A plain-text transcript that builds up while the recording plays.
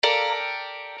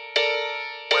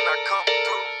come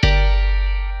through,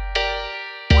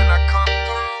 when I come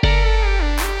through,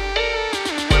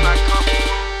 when I come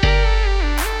through.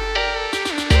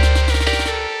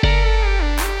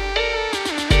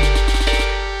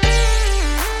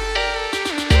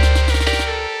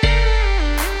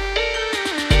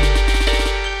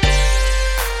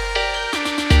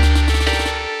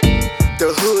 The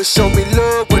hood show me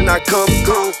love when I come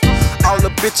through. All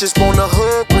the bitches wanna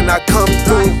hug when I come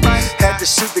through. Had to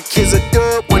shoot the kids a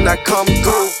dub when I come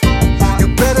through. You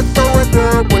better throw it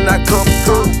up when I come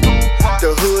through.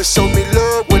 The hood show me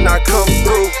love when I come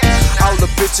through. All the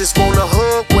bitches wanna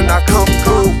hug when I come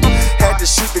through. Had to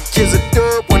shoot the kids a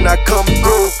dub when I come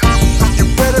through. You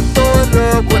better throw it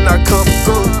up when I come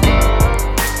through.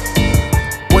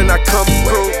 When I come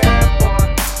through,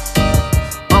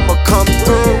 I'ma come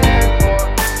through.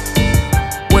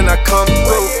 When I come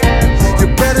through, you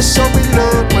better show me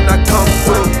love when I come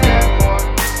through.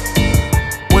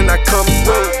 When I come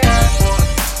through,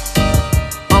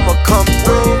 I'ma come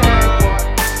through.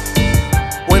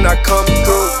 When I come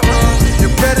through, you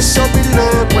better show me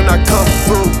love when I come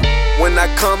through. When I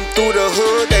come through the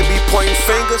hood, they be pointing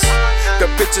fingers. The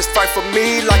bitches fight for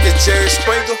me like it's Jerry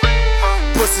Springer.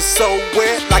 Pussy so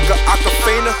wet like a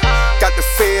aquafina. Got the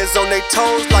feds on their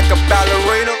toes like a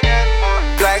ballerina.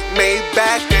 Black made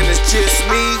back and it's just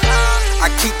me. I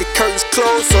keep the curtains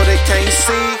closed so they can't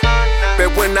see.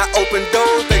 But when I open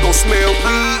doors, they gon' smell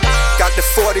weed. Got the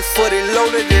 40-40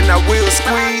 loaded and I will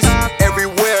squeeze.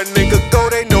 Everywhere a nigga go,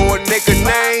 they know a nigga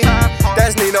name.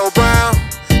 That's Nino Brown,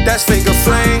 that's Finga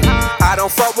Flame. I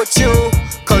don't fuck with you,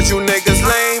 cause you niggas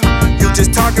lame. You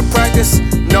just target practice,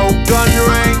 no gun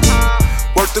range.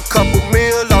 Worth a couple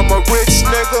mil, I'm a rich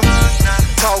nigga.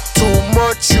 Talk too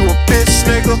much, you a bitch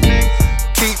nigga.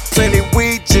 Keep plenty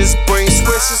weed, just bring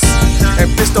swishes. And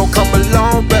bitch don't come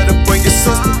along, better bring your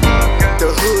sister.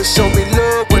 The hood show me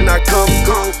love when I come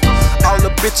through. All the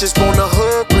bitches wanna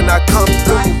hug when I come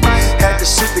through. Had to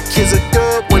shoot the kids a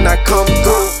dub when I come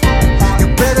through. You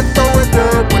better throw it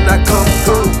up when I come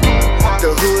through.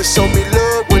 The hood show me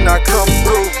love when I come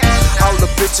through. All the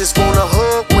bitches wanna